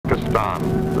marched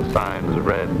on, the signs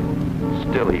read.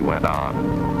 Still he went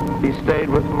on. He stayed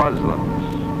with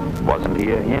Muslims. Wasn't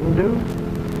he a Hindu?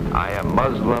 I am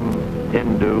Muslim,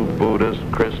 Hindu, Buddhist,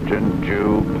 Christian,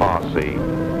 Jew, Parsi,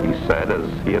 he said as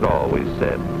he had always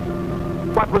said.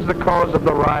 What was the cause of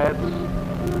the riots?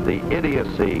 The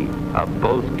idiocy of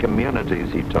both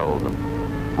communities, he told them.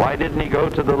 Why didn't he go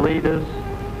to the leaders?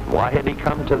 Why had he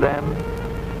come to them?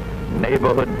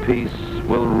 Neighborhood peace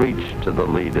will reach to the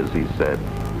leaders, he said.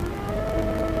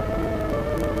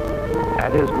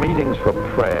 At his meetings for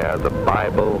prayer, the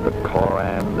Bible, the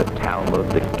Koran, the Talmud,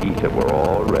 the Gita were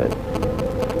all read.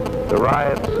 The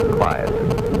riots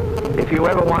quieted. If you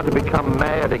ever want to become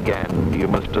mad again, you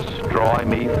must destroy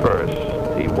me first,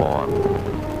 he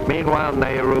warned. Meanwhile,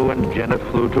 Nehru and Jinnah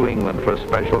flew to England for a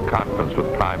special conference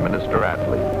with Prime Minister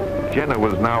Attlee. Jinnah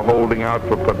was now holding out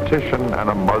for partition and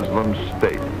a Muslim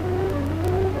state.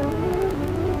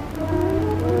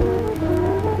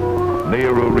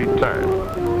 Nehru returned.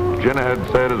 Jinnah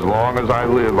had said, as long as I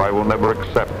live, I will never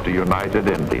accept a united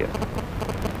India.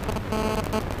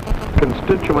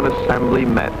 Constituent Assembly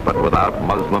met, but without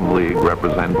Muslim League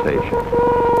representation.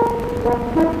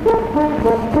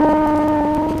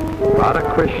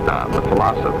 Radhakrishnan, the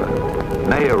philosopher,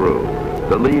 Nehru,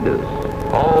 the leaders,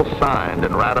 all signed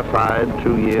and ratified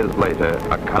 2 years later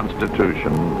a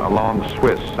constitution along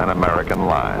Swiss and American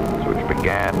lines, which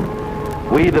began,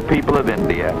 "We, the people of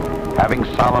India, having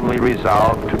solemnly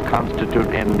resolved to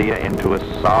constitute India into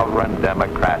a sovereign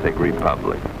democratic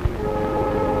republic."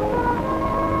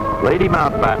 Lady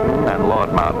Mountbatten and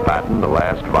Lord Mountbatten, the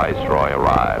last viceroy,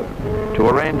 arrived to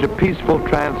arrange a peaceful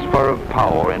transfer of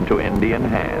power into Indian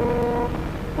hands.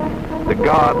 The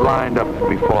guard lined up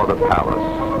before the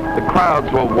palace. The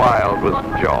crowds were wild with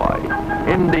joy.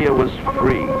 India was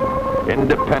free.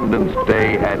 Independence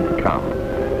Day had come.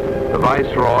 The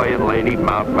viceroy and Lady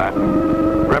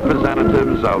Mountbatten,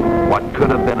 representatives of what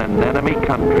could have been an enemy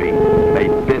country,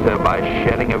 made bitter by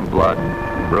shedding of blood,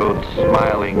 rode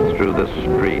smiling through the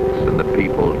streets, and the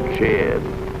people cheered,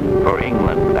 for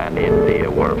England and India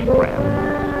were friends.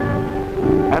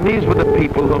 And these were the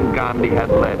people whom Gandhi had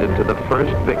led into the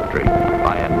first victory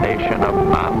by a nation of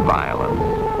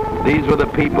nonviolence. These were the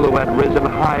people who had risen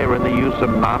higher in the use of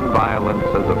nonviolence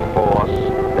as a force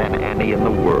than any in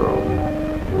the world.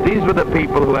 These were the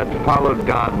people who had followed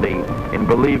Gandhi in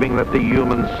believing that the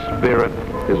human spirit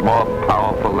is more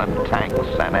powerful than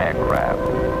tanks and aircraft.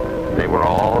 They were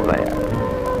all there.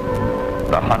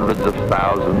 The hundreds of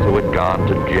thousands who had gone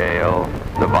to jail,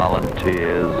 the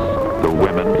volunteers, the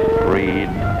women freed,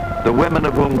 the women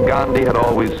of whom Gandhi had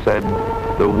always said,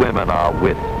 "The women are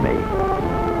with me."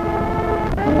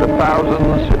 The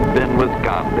thousands had been with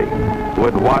Gandhi, who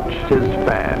had watched his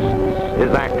fasts,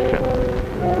 his actions.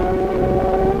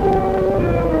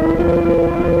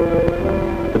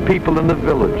 The people in the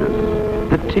villages,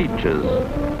 the teachers,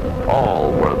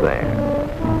 all were there.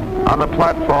 On the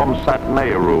platform sat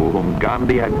Nehru, whom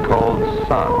Gandhi had called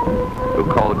son, who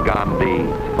called Gandhi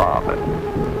father.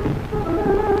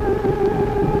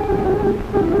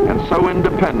 And so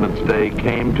Independence Day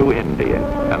came to India,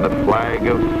 and the flag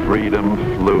of freedom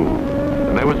flew.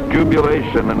 And there was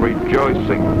jubilation and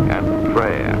rejoicing and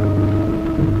prayer.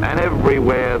 And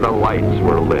everywhere the lights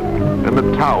were lit, in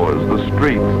the towers, the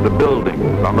streets, the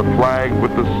buildings, on the flag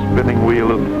with the spinning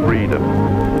wheel of freedom.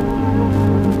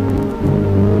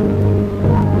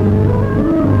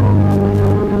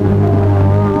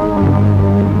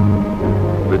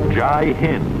 The Jai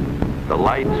Hind, the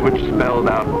lights which spelled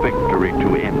out victory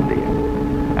to India.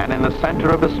 And in the center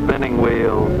of the spinning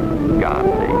wheel,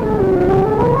 Gandhi.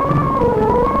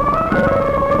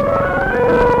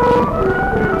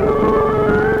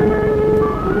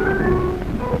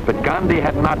 But Gandhi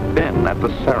had not been at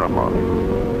the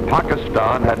ceremony.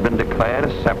 Pakistan had been declared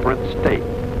a separate state.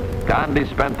 Gandhi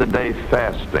spent the day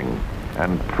fasting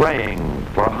and praying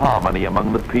for harmony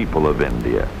among the people of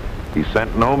India. He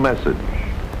sent no message.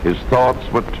 His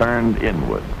thoughts were turned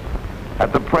inward.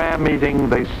 At the prayer meeting,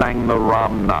 they sang the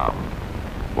Ram Nam,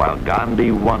 while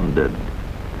Gandhi wondered,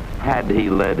 had he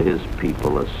led his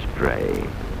people astray?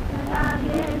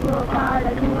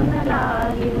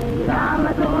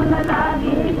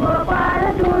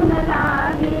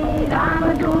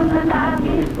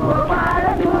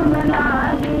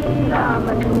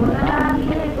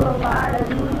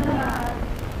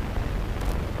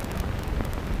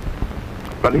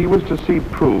 But he was to see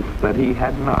proof that he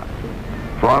had not.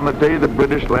 For on the day the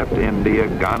British left India,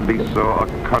 Gandhi saw a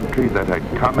country that had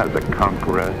come as a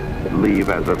conqueror leave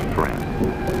as a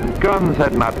friend. Guns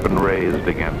had not been raised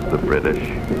against the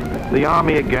British. The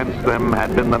army against them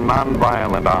had been the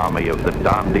nonviolent army of the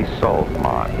Dandi Salt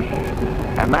March.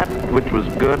 And that which was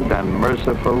good and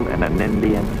merciful in an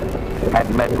Indian had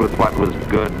met with what was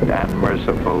good and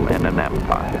merciful in an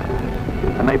empire,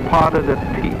 and they parted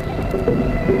at peace.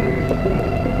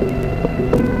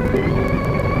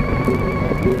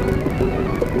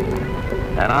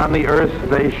 And on the earth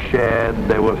they shared,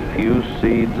 there were few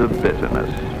seeds of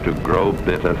bitterness to grow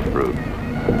bitter fruit.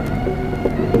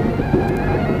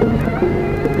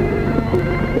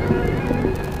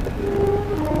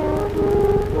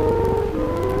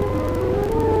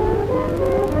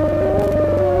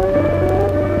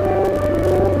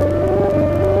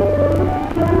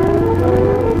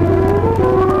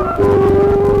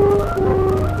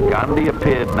 Gandhi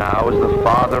appeared now as the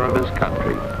father of his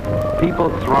country. People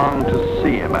thronged to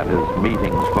see him at his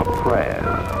meetings for prayers.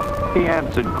 He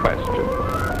answered questions.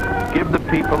 Give the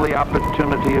people the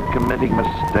opportunity of committing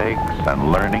mistakes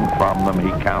and learning from them,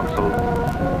 he counseled.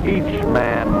 Each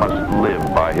man must live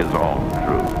by his own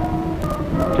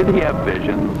truth. Did he have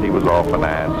visions? He was often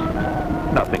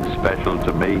asked. Nothing special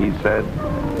to me, he said.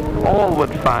 All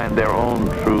would find their own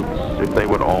truths if they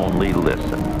would only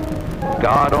listen.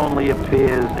 God only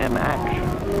appears in action.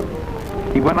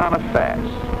 He went on a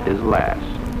fast, his last,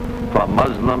 for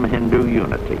Muslim-Hindu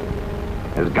unity.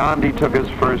 As Gandhi took his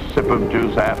first sip of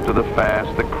juice after the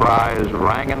fast, the cries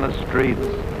rang in the streets,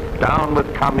 down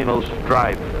with communal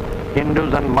strife.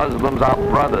 Hindus and Muslims are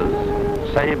brothers.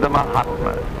 Save the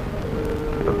Mahatma.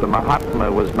 But the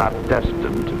Mahatma was not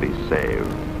destined to be saved.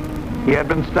 He had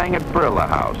been staying at Birla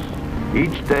House.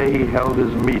 Each day he held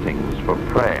his meetings for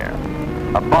prayer.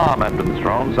 A bomb had been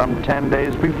thrown some 10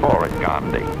 days before at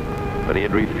Gandhi, but he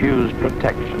had refused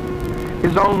protection.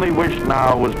 His only wish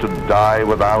now was to die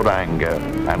without anger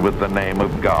and with the name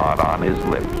of God on his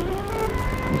lips.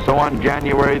 And so on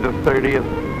January the 30th,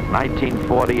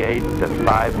 1948, at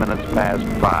 5 minutes past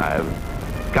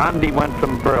 5, Gandhi went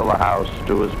from Birla House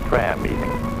to his prayer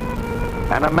meeting.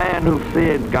 And a man who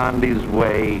feared Gandhi's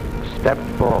way stepped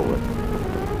forward,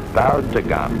 bowed to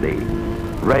Gandhi,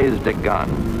 raised a gun,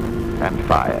 and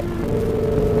fired.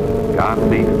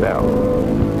 Gandhi fell.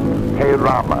 Hey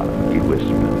Rama, he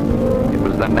whispered. It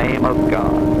was the name of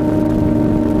God.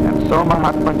 And so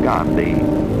Mahatma Gandhi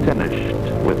finished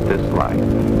with this life.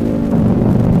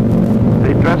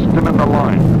 They dressed him in the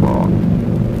loincloth,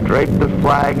 draped the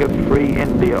flag of free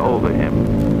India over him.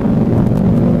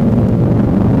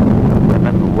 The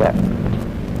women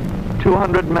wept.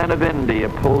 200 men of India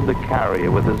pulled the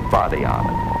carrier with his body on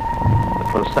it. The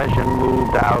procession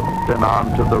moved out and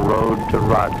onto the road to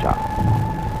Raja.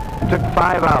 It took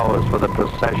 5 hours for the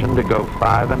procession to go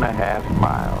 5.5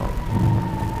 miles.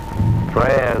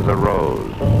 Prayers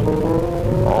arose.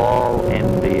 All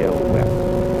India wept.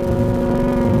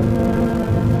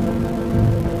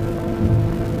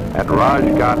 At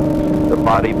Rajghat, the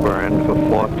body burned for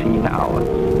 14 hours.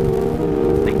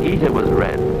 The Gita was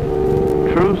read.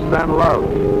 Truth and love,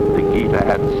 the Gita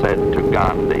had said to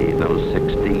Gandhi those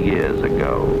 60 years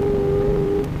ago.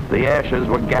 The ashes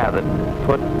were gathered,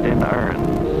 put in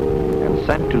urns, and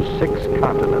sent to 6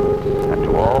 continents and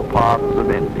to all parts of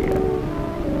India.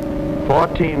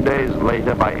 14 days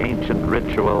later, by ancient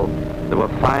ritual, there were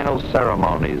final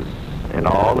ceremonies in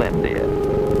all India.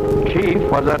 Chief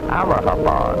was at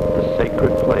Allahabad, the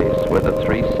sacred place where the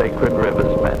 3 sacred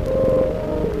rivers met.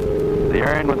 The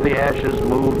urn with the ashes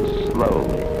moved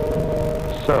slowly,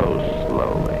 so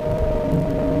slowly.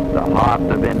 The heart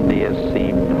of India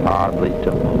seemed hardly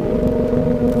to move.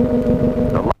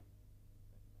 The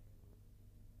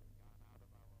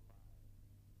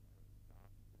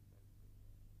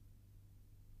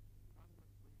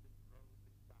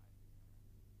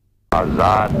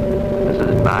Azad,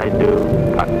 Mrs. Naidu,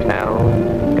 Patel,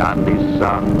 Gandhi's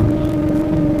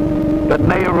sons. But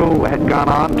Nehru had gone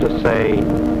on to say,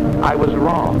 I was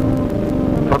wrong,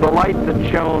 for the light that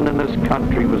shone in this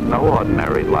country was no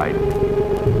ordinary light.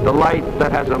 The light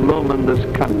that has illumined this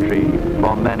country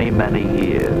for many, many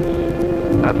years.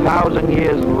 1,000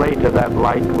 years later, that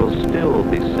light will still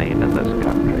be seen in this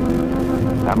country.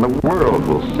 And the world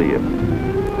will see it,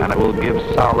 and it will give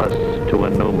solace to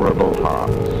innumerable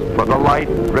hearts. For the light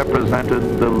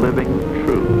represented the living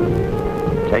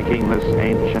truth, taking this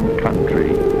ancient country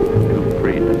to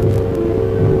freedom.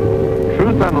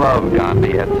 Truth and love,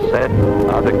 Gandhi had said,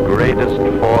 are the greatest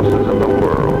forces in the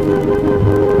world.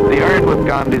 The urn with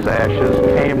Gandhi's ashes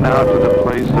came now to the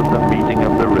place of the meeting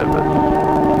of the rivers.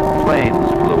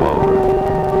 Planes flew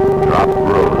over, dropped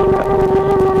rose petals.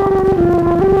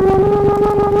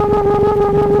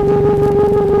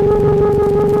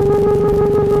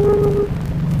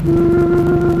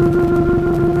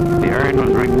 The urn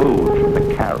was removed from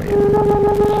the carrier.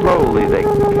 Slowly they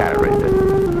carried it,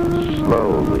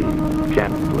 slowly,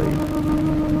 gently.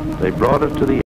 They to the